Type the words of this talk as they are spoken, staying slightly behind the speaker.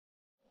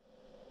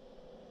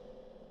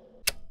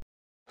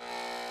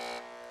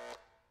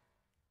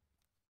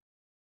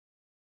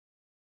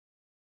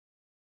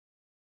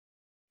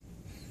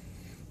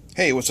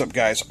Hey, what's up,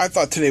 guys? I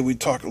thought today we'd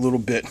talk a little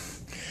bit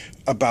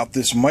about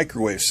this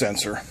microwave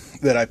sensor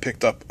that I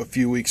picked up a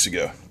few weeks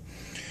ago.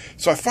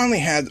 So I finally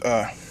had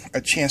a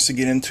chance to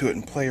get into it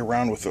and play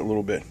around with it a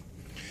little bit.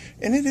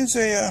 And it is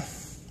a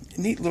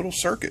neat little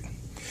circuit.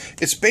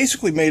 It's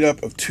basically made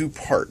up of two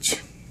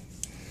parts.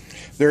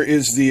 There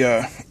is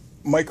the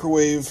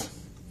microwave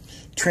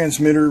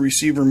transmitter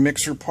receiver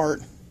mixer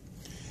part.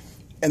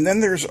 And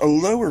then there's a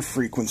lower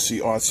frequency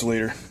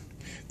oscillator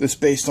that's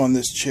based on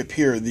this chip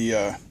here,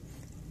 the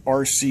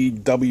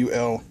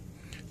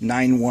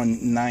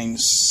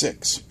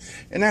RCWL9196,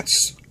 and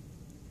that's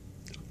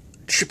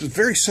chip is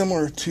very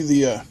similar to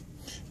the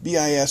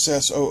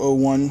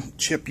BISS001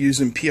 chip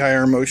used in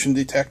PIR motion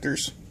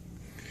detectors.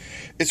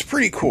 It's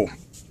pretty cool.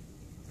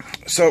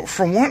 So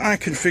from what I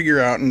can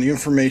figure out and the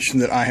information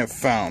that I have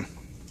found,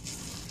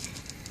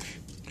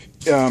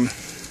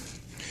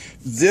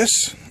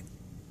 this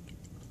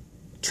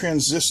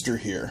transistor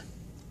here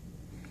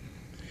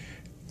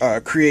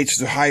creates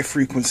the high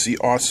frequency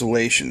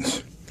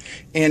oscillations.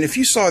 And if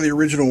you saw the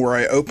original where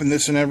I opened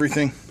this and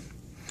everything,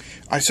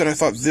 I said I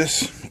thought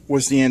this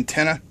was the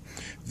antenna.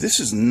 This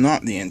is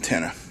not the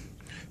antenna.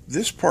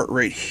 This part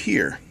right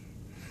here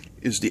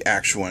is the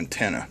actual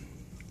antenna.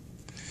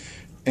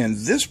 And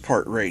this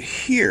part right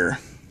here,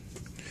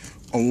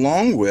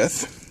 along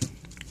with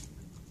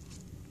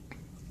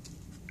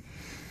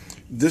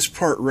this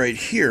part right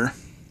here,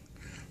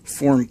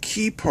 form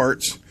key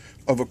parts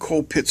of a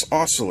Colpitts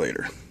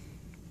oscillator.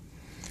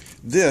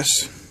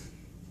 This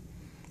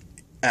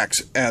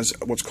acts as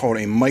what's called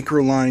a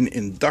microline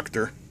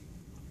inductor,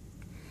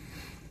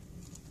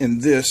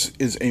 and this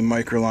is a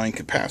microline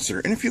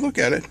capacitor. And if you look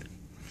at it,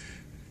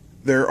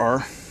 there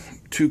are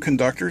two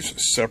conductors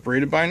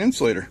separated by an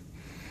insulator.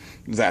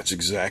 That's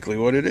exactly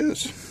what it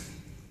is.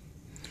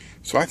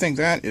 So I think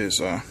that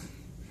is a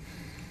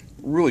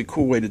really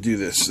cool way to do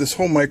this. This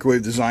whole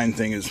microwave design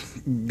thing is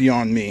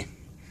beyond me.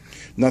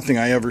 Nothing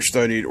I ever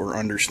studied or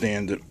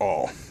understand at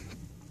all.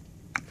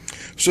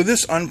 So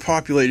this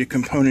unpopulated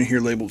component here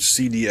labeled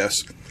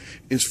CDS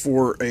is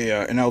for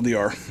an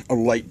LDR, a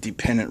light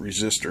dependent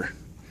resistor.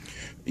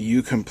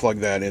 You can plug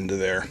that into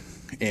there,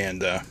 and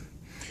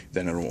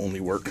then it'll only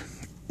work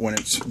when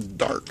it's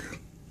dark.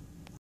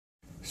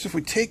 So if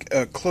we take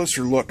a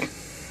closer look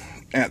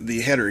at the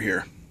header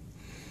here,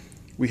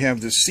 we have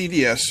the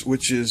CDS,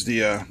 which is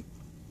the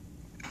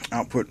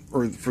output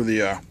or for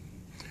the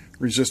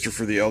resistor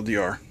for the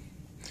LDR.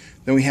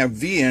 Then we have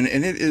VN,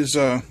 and it is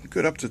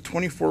good up to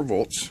 24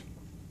 volts.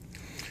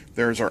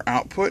 There's our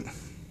output,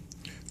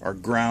 our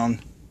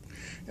ground,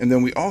 and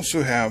then we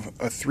also have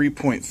a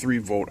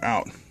 3.3 volt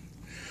out.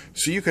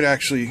 So you could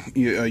actually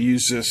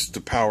use this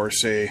to power,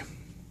 say,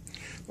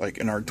 like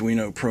an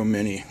Arduino Pro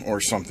Mini or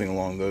something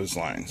along those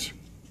lines.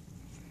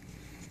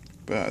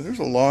 But there's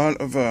a lot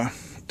of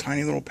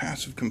tiny little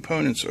passive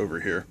components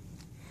over here.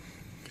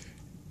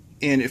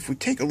 And if we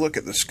take a look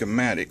at the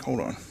schematic,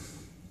 hold on.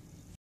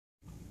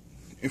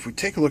 If we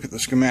take a look at the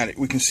schematic,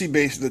 we can see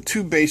the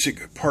two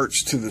basic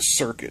parts to the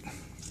circuit.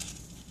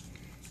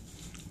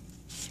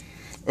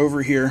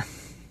 Over here,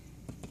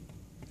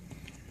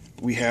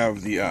 we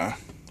have the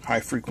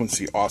high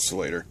frequency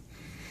oscillator.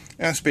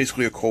 And that's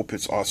basically a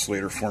Colpitts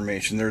oscillator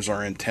formation. There's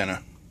our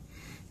antenna,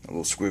 a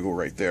little squiggle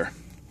right there.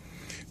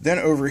 Then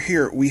over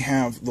here, we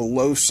have the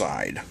low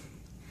side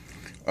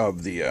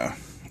of the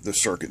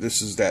circuit.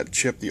 This is that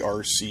chip, the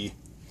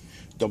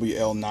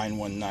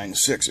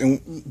RCWL9196.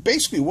 And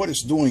basically what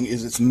it's doing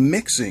is it's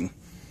mixing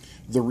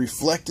the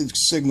reflected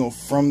signal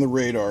from the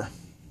radar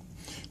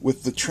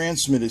with the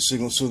transmitted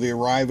signal, so they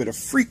arrive at a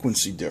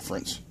frequency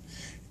difference.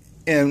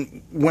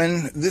 And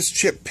when this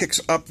chip picks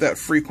up that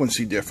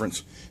frequency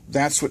difference,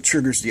 that's what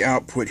triggers the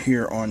output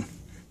here on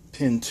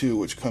pin 2,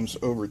 which comes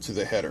over to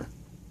the header.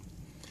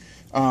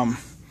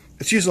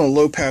 It's using a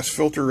low-pass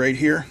filter right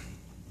here,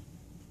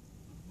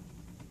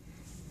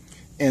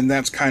 and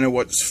that's kind of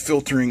what's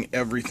filtering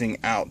everything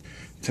out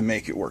to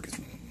make it work.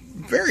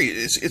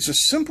 It's a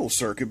simple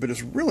circuit, but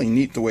it's really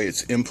neat the way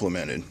it's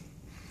implemented.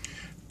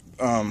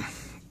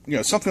 You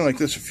know, something like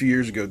this a few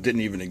years ago didn't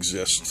even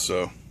exist,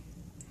 so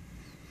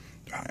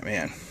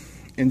man,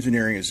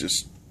 engineering is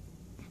just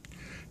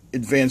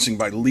advancing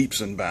by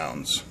leaps and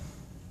bounds.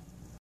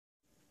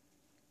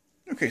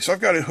 Okay, so I've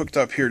got it hooked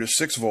up here to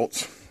 6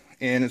 volts,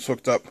 and it's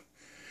hooked up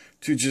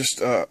to just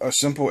a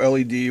simple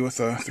LED with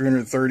a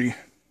 330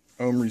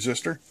 ohm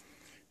resistor,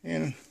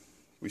 and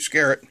we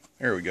scare it,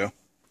 there we go,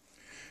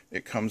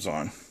 it comes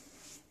on.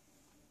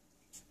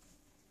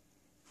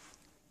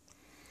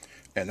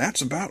 And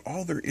that's about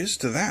all there is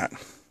to that.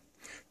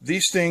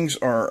 These things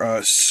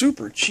are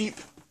super cheap.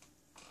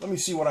 Let me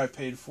see what I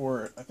paid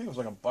for it. I think it was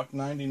like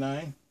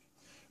 $1.99,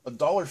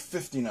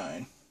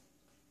 $1.59,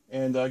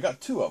 and I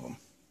got 2 of them.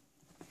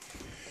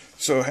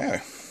 So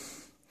hey,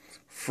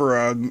 for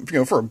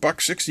for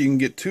 $1.60 you can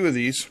get 2 of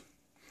these.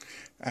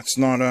 That's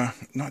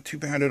not too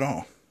bad at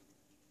all.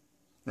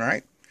 All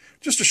right,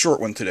 just a short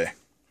one today.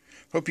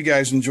 Hope you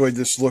guys enjoyed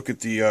this look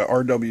at the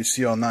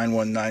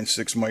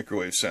RWCL9196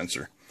 microwave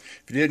sensor.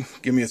 If you did,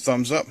 give me a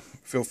thumbs up.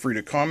 Feel free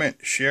to comment,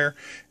 share,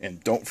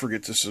 and don't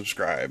forget to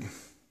subscribe.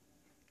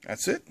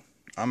 That's it.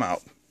 I'm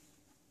out.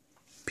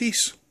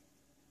 Peace.